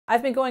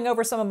I've been going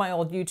over some of my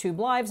old YouTube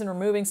lives and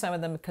removing some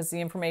of them because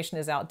the information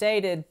is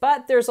outdated,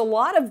 but there's a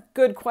lot of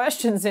good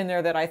questions in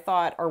there that I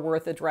thought are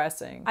worth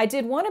addressing. I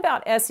did one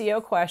about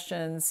SEO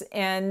questions,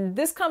 and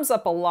this comes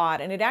up a lot,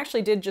 and it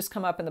actually did just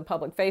come up in the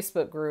public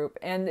Facebook group,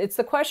 and it's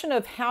the question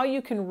of how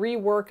you can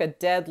rework a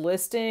dead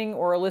listing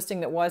or a listing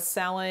that was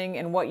selling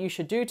and what you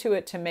should do to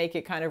it to make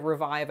it kind of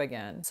revive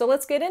again. So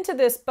let's get into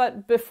this,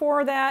 but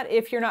before that,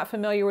 if you're not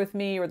familiar with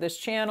me or this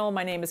channel,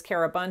 my name is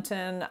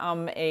Buntin.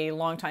 I'm a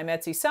longtime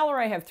Etsy seller.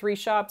 I have 3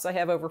 shops. I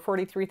have over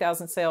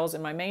 43,000 sales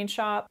in my main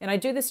shop. And I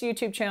do this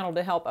YouTube channel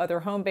to help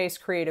other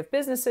home-based creative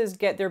businesses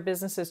get their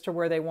businesses to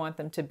where they want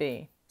them to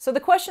be. So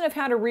the question of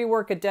how to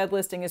rework a dead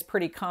listing is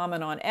pretty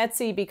common on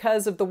Etsy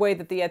because of the way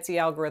that the Etsy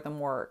algorithm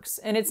works.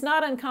 And it's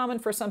not uncommon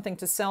for something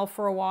to sell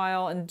for a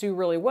while and do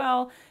really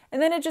well,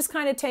 and then it just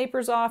kind of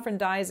tapers off and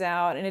dies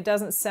out and it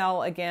doesn't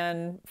sell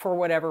again for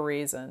whatever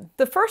reason.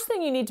 The first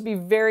thing you need to be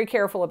very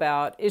careful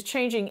about is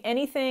changing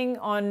anything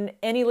on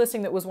any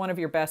listing that was one of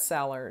your best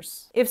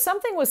sellers. If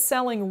something was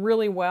selling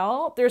really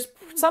well, there's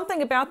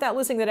something about that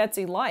listing that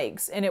Etsy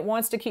likes and it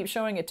wants to keep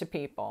showing it to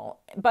people.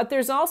 But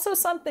there's also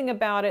something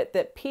about it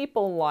that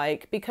people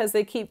like because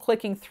they keep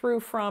clicking through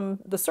from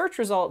the search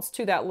results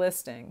to that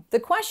listing. The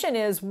question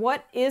is,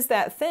 what is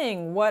that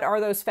thing? What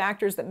are those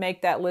factors that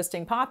make that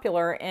listing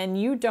popular?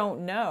 And you don't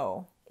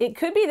know. It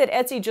could be that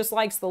Etsy just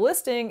likes the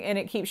listing and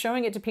it keeps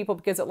showing it to people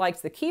because it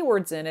likes the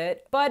keywords in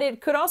it, but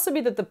it could also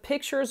be that the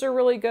pictures are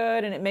really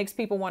good and it makes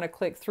people want to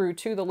click through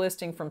to the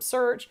listing from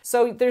search.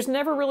 So there's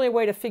never really a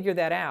way to figure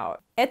that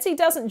out. Etsy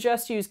doesn't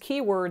just use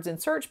keywords in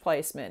search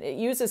placement, it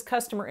uses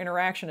customer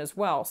interaction as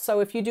well. So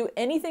if you do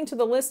anything to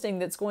the listing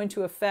that's going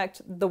to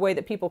affect the way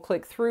that people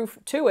click through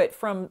to it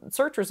from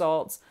search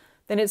results,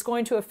 then it's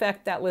going to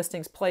affect that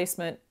listing's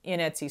placement in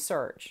Etsy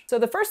search. So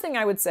the first thing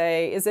I would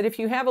say is that if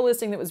you have a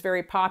listing that was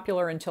very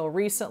popular until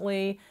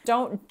recently,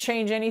 don't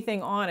change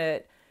anything on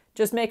it.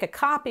 Just make a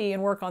copy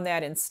and work on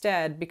that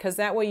instead, because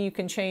that way you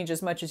can change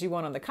as much as you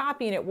want on the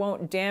copy and it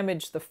won't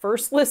damage the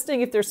first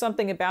listing if there's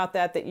something about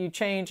that that you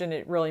change and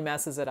it really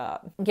messes it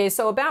up. Okay,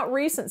 so about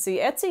recency,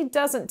 Etsy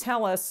doesn't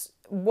tell us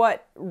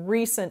what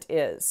recent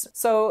is.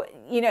 So,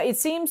 it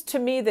seems to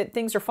me that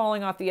things are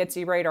falling off the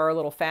Etsy radar a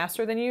little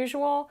faster than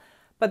usual.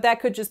 But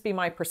that could just be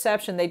my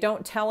perception. They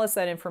don't tell us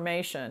that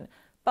information.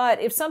 But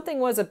if something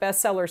was a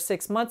bestseller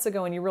 6 months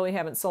ago and you really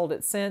haven't sold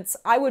it since,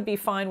 I would be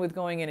fine with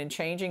going in and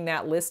changing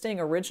that listing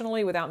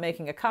originally without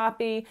making a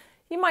copy.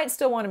 You might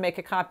still want to make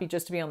a copy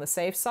just to be on the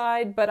safe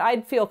side, but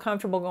I'd feel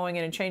comfortable going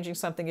in and changing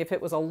something if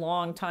it was a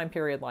long time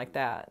period like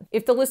that.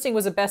 If the listing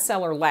was a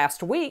bestseller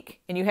last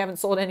week and you haven't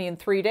sold any in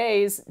 3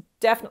 days,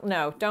 definitely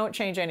no, don't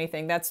change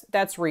anything.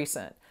 That's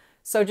recent.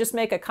 So just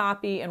make a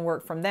copy and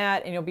work from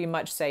that and you'll be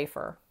much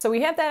safer. So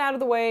we have that out of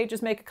the way.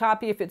 Just make a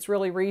copy if it's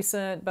really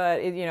recent, but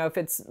if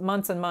it's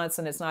months and months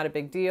and it's not a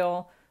big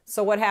deal.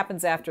 So what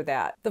happens after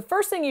that? The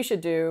first thing you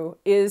should do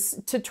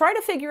is to try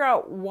to figure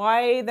out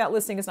why that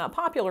listing is not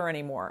popular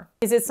anymore.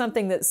 Is it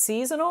something that's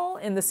seasonal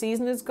and the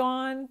season is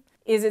gone?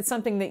 Is it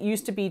something that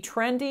used to be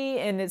trendy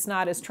and it's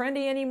not as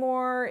trendy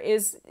anymore?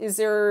 Is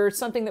there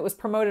something that was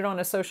promoted on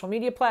a social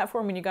media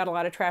platform and you got a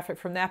lot of traffic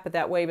from that, but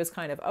that wave is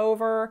kind of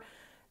over?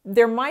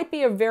 There might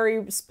be a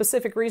very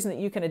specific reason that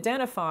you can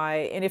identify,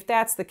 and if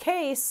that's the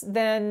case,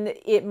 then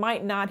it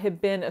might not have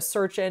been a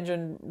search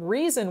engine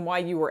reason why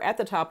you were at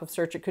the top of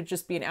search. It could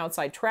just be an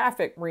outside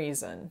traffic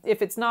reason.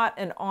 If it's not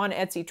an on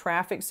Etsy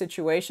traffic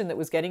situation that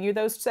was getting you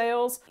those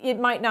sales, it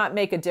might not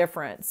make a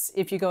difference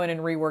if you go in and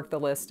rework the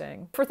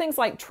listing. For things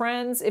like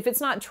trends, if it's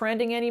not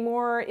trending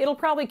anymore, it'll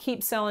probably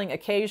keep selling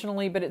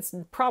occasionally, but it's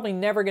probably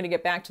never going to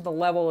get back to the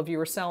level of you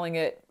were selling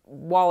it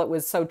while it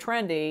was so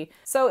trendy.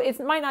 So it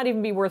might not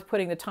even be worth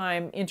putting the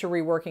time into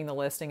reworking the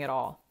listing at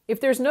all.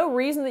 If there's no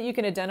reason that you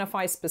can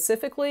identify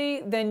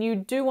specifically, then you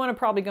do want to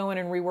probably go in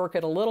and rework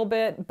it a little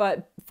bit,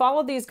 but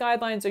follow these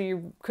guidelines or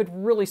you could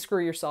really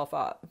screw yourself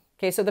up.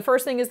 Okay, so the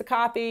first thing is the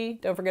copy.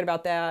 Don't forget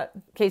about that.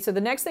 Okay, so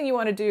the next thing you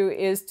want to do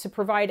is to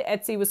provide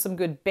Etsy with some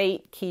good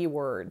bait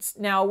keywords.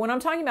 Now, when I'm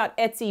talking about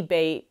Etsy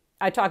bait,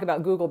 I talk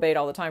about Google bait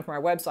all the time from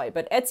our website,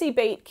 but Etsy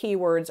bait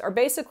keywords are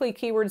basically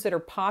keywords that are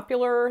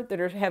popular,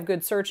 that have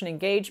good search and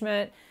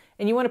engagement,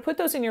 and you want to put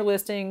those in your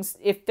listings.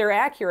 If they're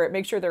accurate,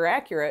 make sure they're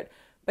accurate,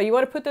 but you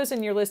want to put those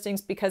in your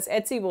listings because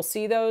Etsy will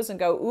see those and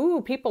go, ooh,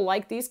 people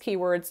like these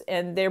keywords,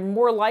 and they're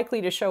more likely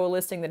to show a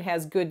listing that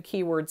has good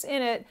keywords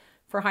in it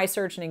for high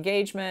search and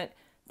engagement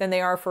than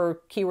they are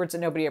for keywords that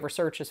nobody ever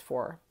searches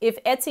for.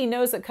 If Etsy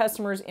knows that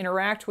customers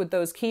interact with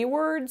those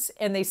keywords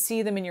and they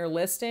see them in your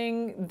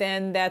listing,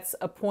 then that's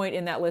a point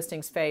in that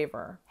listing's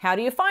favor. How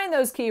do you find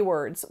those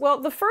keywords? Well,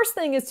 the first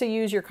thing is to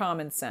use your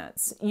common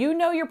sense. You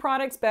know your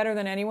products better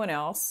than anyone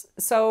else,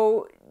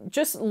 so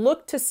just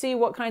look to see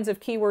what kinds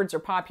of keywords are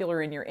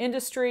popular in your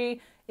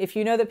industry. If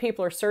you know that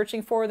people are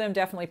searching for them,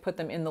 definitely put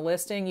them in the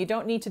listing. You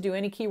don't need to do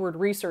any keyword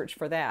research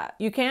for that.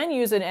 You can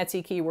use an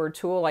Etsy keyword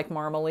tool like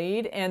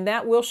Marmalade, and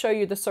that will show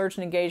you the search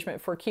and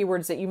engagement for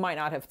keywords that you might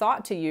not have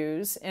thought to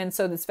use, and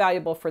so that's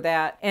valuable for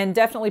that. And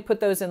definitely put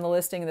those in the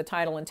listing, the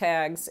title and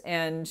tags,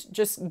 and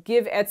just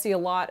give Etsy a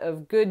lot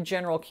of good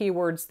general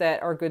keywords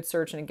that are good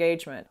search and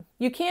engagement.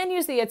 You can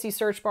use the Etsy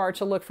search bar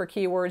to look for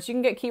keywords. You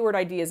can get keyword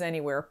ideas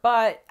anywhere,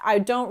 but I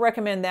don't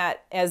recommend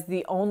that as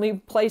the only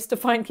place to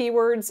find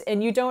keywords,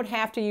 and you don't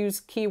have to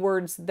use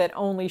keywords that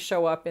only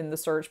show up in the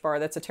search bar.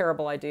 That's a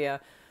terrible idea,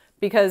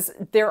 because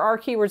there are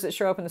keywords that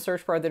show up in the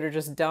search bar that are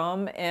just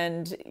dumb,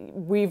 and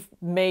we've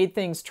made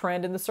things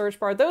trend in the search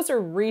bar. Those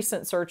are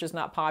recent searches,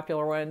 not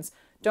popular ones.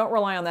 Don't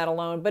rely on that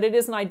alone, but it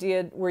is an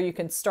idea where you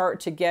can start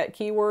to get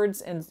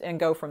keywords and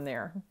go from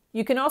there.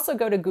 You can also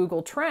go to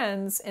Google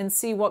Trends and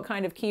see what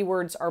kind of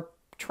keywords are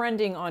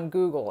trending on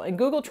Google. And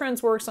Google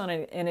Trends works on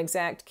an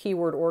exact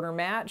keyword order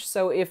match.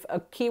 So if a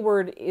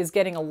keyword is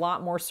getting a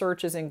lot more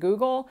searches in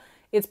Google,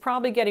 it's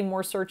probably getting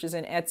more searches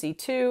in Etsy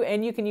too,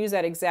 and you can use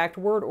that exact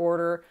word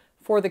order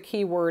for the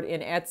keyword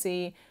in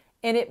Etsy,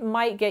 and it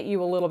might get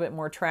you a little bit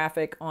more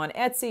traffic on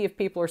Etsy if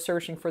people are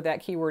searching for that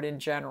keyword in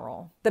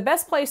general. The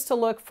best place to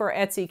look for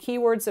Etsy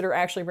keywords that are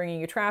actually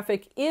bringing you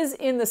traffic is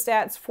in the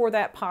stats for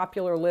that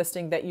popular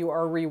listing that you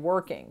are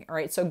reworking. All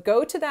right, so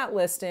go to that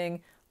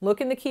listing, look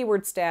in the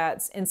keyword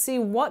stats, and see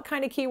what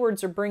kind of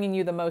keywords are bringing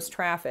you the most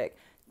traffic.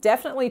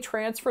 Definitely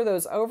transfer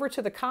those over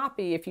to the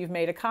copy if you've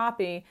made a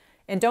copy,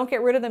 and don't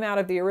get rid of them out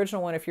of the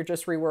original one if you're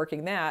just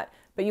reworking that.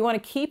 But you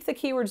want to keep the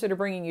keywords that are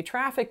bringing you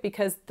traffic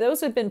because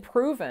those have been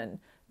proven.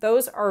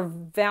 Those are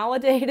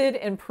validated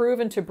and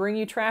proven to bring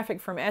you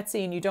traffic from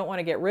Etsy, and you don't want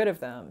to get rid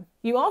of them.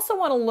 You also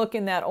want to look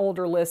in that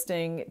older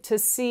listing to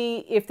see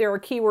if there are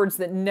keywords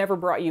that never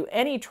brought you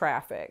any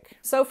traffic.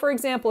 So for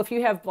example, if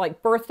you have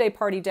like birthday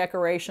party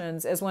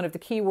decorations as one of the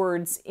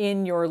keywords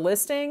in your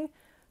listing,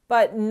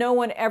 but no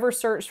one ever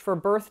searched for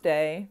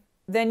birthday,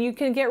 then you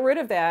can get rid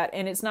of that,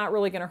 and it's not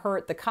really going to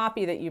hurt the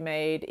copy that you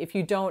made if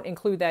you don't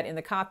include that in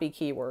the copy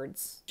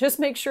keywords. Just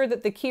make sure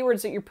that the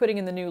keywords that you're putting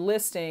in the new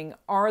listing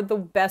are the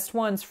best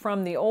ones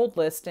from the old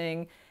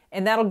listing,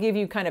 and that'll give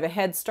you kind of a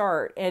head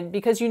start, and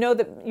because you know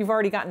that you've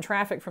already gotten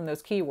traffic from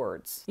those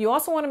keywords. You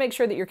also want to make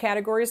sure that your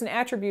categories and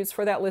attributes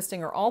for that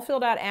listing are all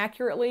filled out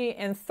accurately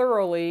and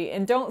thoroughly,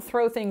 and don't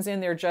throw things in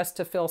there just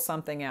to fill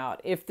something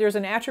out. If there's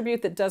an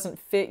attribute that doesn't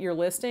fit your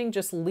listing,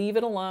 just leave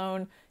it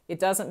alone. It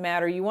doesn't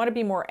matter. You want to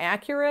be more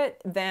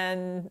accurate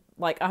than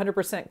like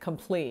 100%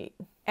 complete.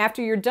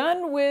 After you're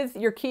done with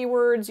your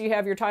keywords, you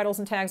have your titles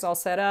and tags all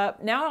set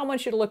up. Now I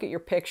want you to look at your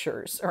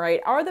pictures, all right?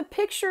 Are the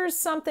pictures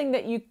something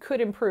that you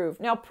could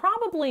improve? Now,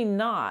 probably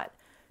not,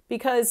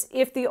 because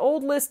if the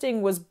old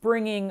listing was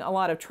bringing a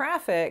lot of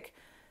traffic,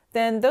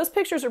 then those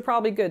pictures are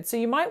probably good. So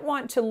you might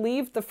want to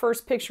leave the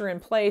first picture in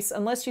place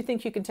unless you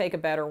think you can take a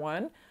better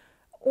one.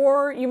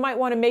 Or you might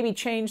want to maybe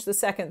change the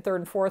second,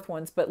 third, and fourth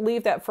ones, but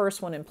leave that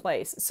first one in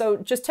place. So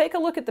just take a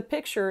look at the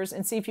pictures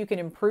and see if you can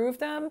improve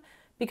them,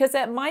 because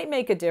that might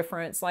make a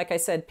difference. Like I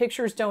said,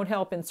 pictures don't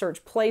help in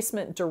search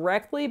placement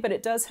directly, but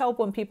it does help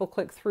when people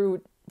click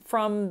through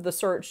from the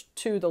search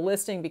to the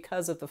listing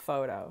because of the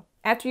photo.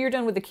 After you're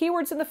done with the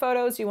keywords and the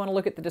photos, you want to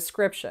look at the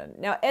description.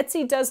 Now,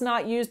 Etsy does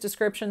not use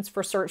descriptions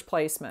for search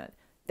placement.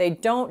 They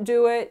don't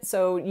do it,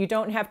 so you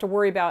don't have to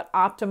worry about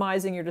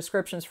optimizing your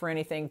descriptions for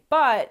anything,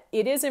 but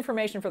it is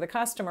information for the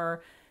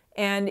customer,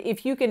 and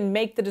if you can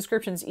make the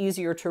descriptions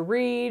easier to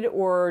read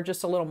or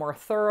just a little more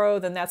thorough,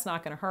 then that's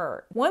not going to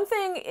hurt. One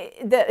thing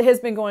that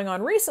has been going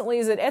on recently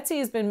is that Etsy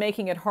has been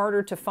making it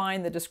harder to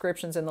find the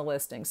descriptions in the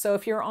listing. So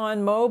if you're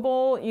on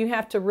mobile, you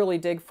have to really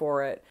dig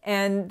for it.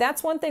 And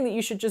that's one thing that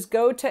you should just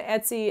go to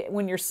Etsy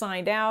when you're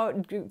signed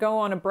out, go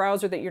on a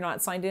browser that you're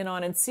not signed in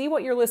on, and see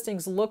what your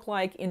listings look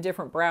like in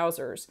different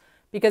browsers.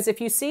 Because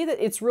if you see that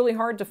it's really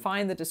hard to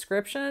find the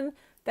description,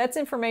 that's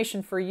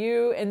information for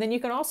you, and then you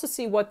can also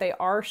see what they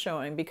are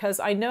showing, because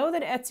I know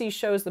that Etsy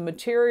shows the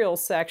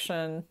materials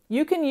section.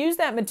 You can use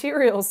that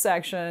materials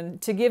section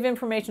to give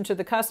information to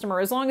the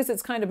customer as long as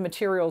it's kind of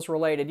materials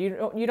related. You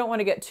don't want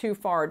to get too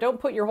far. Don't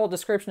put your whole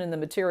description in the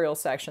materials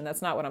section.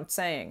 That's not what I'm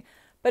saying.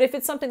 But if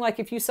it's something like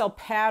if you sell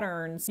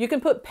patterns, you can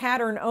put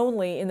pattern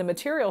only in the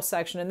materials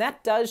section, and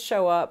that does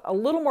show up a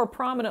little more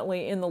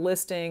prominently in the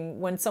listing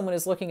when someone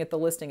is looking at the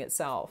listing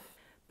itself.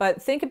 But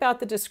think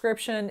about the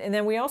description, and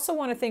then we also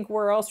want to think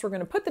where else we're going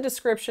to put the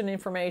description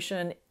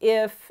information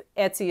if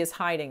Etsy is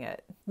hiding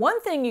it.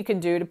 One thing you can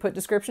do to put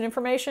description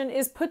information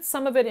is put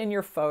some of it in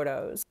your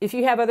photos. If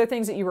you have other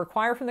things that you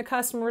require from the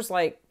customers,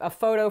 like a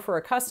photo for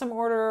a custom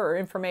order or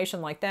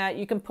information like that,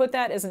 you can put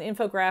that as an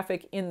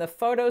infographic in the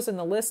photos in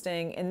the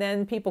listing, and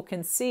then people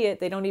can see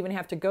it. They don't even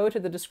have to go to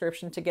the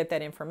description to get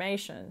that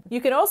information. You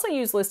can also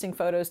use listing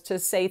photos to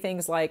say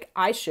things like,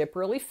 I ship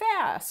really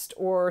fast,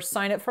 or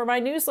sign up for my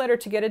newsletter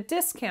to get a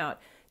discount.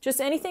 Just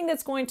anything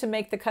that's going to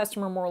make the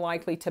customer more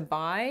likely to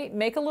buy.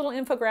 Make a little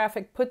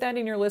infographic, put that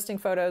in your listing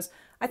photos.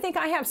 I think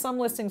I have some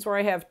listings where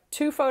I have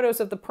 2 photos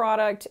of the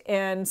product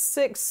and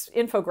 6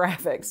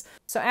 infographics.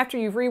 So after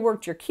you've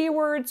reworked your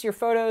keywords, your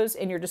photos,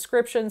 and your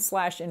description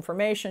 /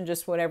 information,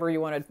 just whatever you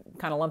want to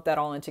kind of lump that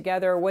all in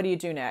together, what do you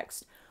do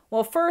next?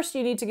 Well, first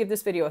you need to give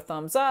this video a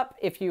thumbs up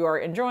if you are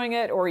enjoying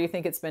it or you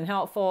think it's been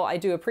helpful. I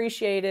do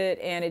appreciate it,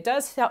 and it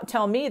does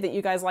tell me that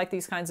you guys like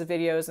these kinds of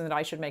videos and that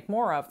I should make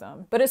more of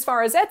them. But as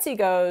far as Etsy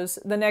goes,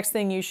 the next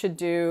thing you should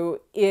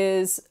do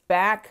is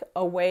back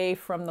away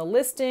from the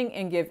listing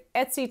and give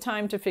Etsy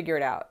time to figure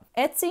it out.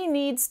 Etsy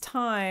needs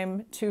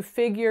time to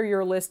figure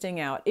your listing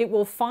out. It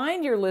will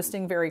find your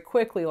listing very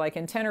quickly, like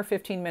in 10 or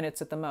 15 minutes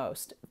at the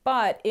most,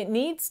 but it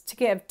needs to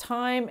give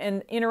time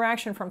and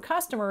interaction from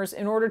customers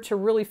in order to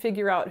really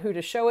figure out who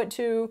to show it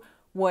to,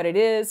 what it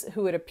is,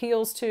 who it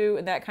appeals to,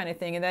 and that kind of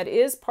thing. And that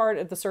is part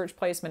of the search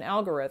placement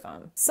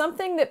algorithm.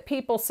 Something that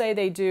people say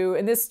they do,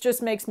 and this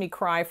just makes me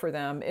cry for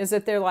them, is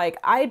that they're like,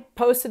 I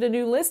posted a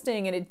new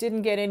listing and it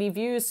didn't get any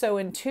views, so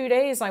in 2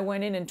 days I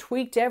went in and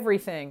tweaked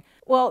everything.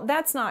 Well,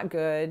 that's not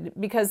good,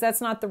 because that's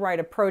not the right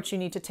approach you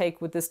need to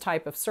take with this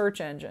type of search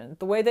engine.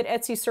 The way that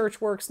Etsy search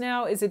works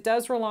now is it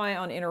does rely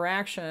on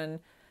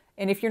interaction.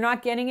 And if you're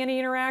not getting any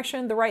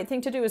interaction, the right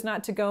thing to do is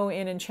not to go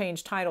in and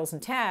change titles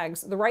and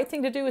tags. The right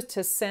thing to do is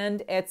to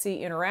send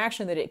Etsy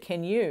interaction that it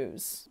can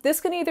use. This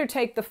can either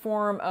take the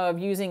form of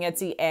using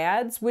Etsy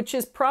ads, which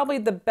is probably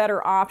the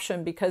better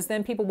option because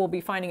then people will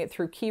be finding it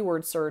through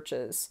keyword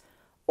searches.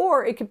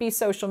 Or it could be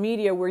social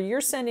media where you're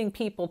sending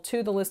people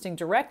to the listing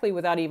directly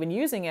without even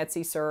using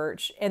Etsy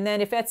search. And then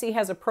if Etsy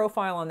has a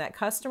profile on that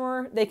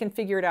customer, they can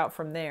figure it out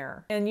from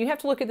there. And you have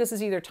to look at this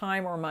as either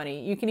time or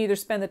money. You can either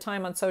spend the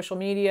time on social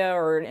media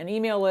or an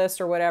email list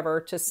or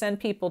whatever to send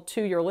people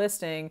to your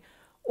listing,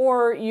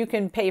 or you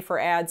can pay for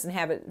ads and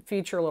have it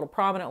feature a little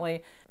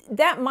prominently.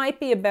 That might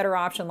be a better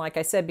option, like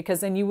I said,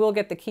 because then you will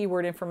get the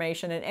keyword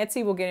information, and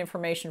Etsy will get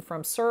information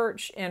from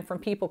search and from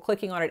people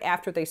clicking on it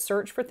after they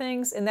search for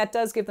things, and that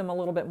does give them a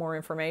little bit more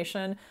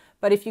information.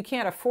 But if you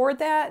can't afford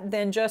that,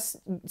 then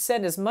just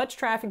send as much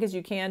traffic as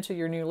you can to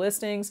your new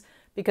listings,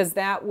 because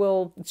that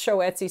will show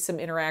Etsy some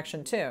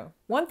interaction too.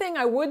 One thing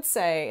I would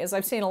say is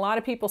I've seen a lot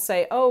of people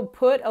say, oh,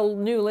 put a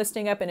new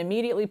listing up and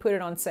immediately put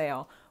it on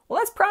sale. Well,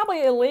 that's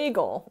probably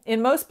illegal.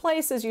 In most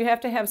places, you have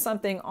to have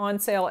something on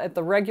sale at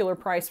the regular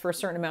price for a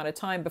certain amount of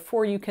time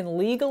before you can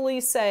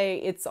legally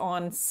say it's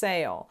on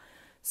sale.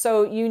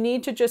 So you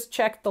need to just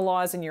check the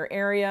laws in your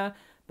area.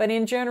 But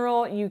in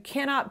general, you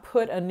cannot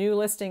put a new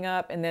listing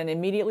up and then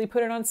immediately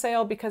put it on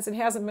sale because it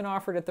hasn't been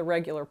offered at the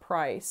regular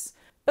price.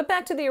 But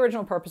back to the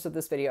original purpose of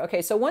this video.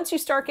 Okay, so once you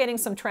start getting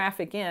some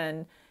traffic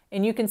in,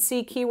 and you can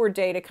see keyword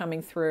data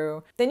coming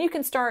through, then you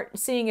can start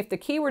seeing if the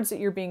keywords that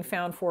you're being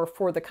found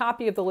for the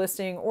copy of the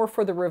listing or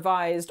for the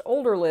revised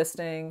older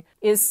listing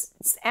is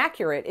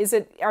accurate.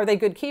 Are they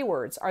good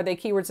keywords? Are they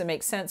keywords that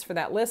make sense for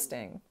that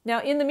listing?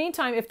 Now, in the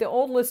meantime, if the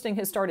old listing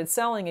has started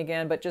selling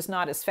again, but just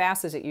not as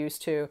fast as it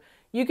used to,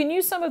 you can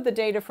use some of the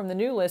data from the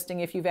new listing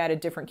if you've added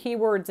different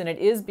keywords and it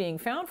is being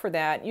found for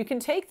that. You can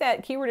take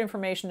that keyword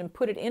information and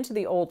put it into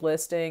the old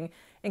listing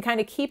and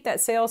kind of keep that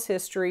sales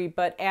history,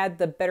 but add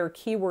the better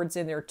keywords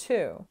in there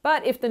too.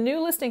 But if the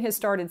new listing has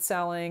started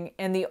selling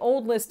and the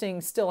old listing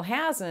still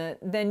hasn't,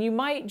 then you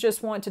might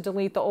just want to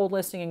delete the old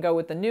listing and go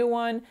with the new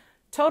one.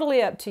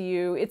 Totally up to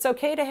you. It's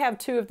okay to have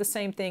 2 of the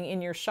same thing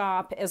in your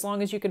shop as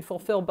long as you can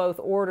fulfill both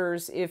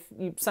orders. If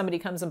somebody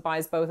comes and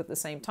buys both at the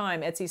same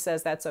time, Etsy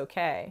says that's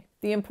okay.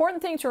 The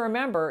important thing to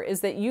remember is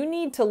that you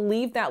need to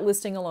leave that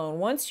listing alone.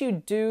 Once you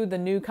do the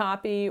new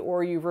copy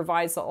or you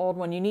revise the old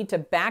one, you need to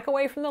back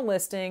away from the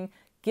listing,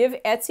 give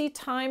Etsy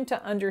time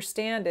to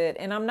understand it.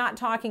 And I'm not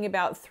talking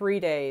about 3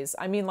 days.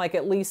 I mean like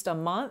at least a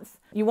month.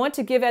 You want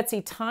to give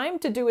Etsy time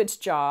to do its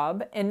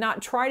job and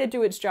not try to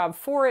do its job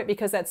for it,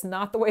 because that's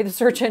not the way the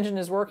search engine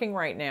is working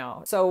right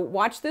now. So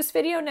watch this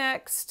video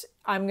next.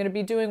 I'm going to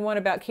be doing one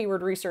about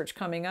keyword research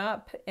coming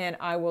up, and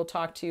I will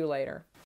talk to you later.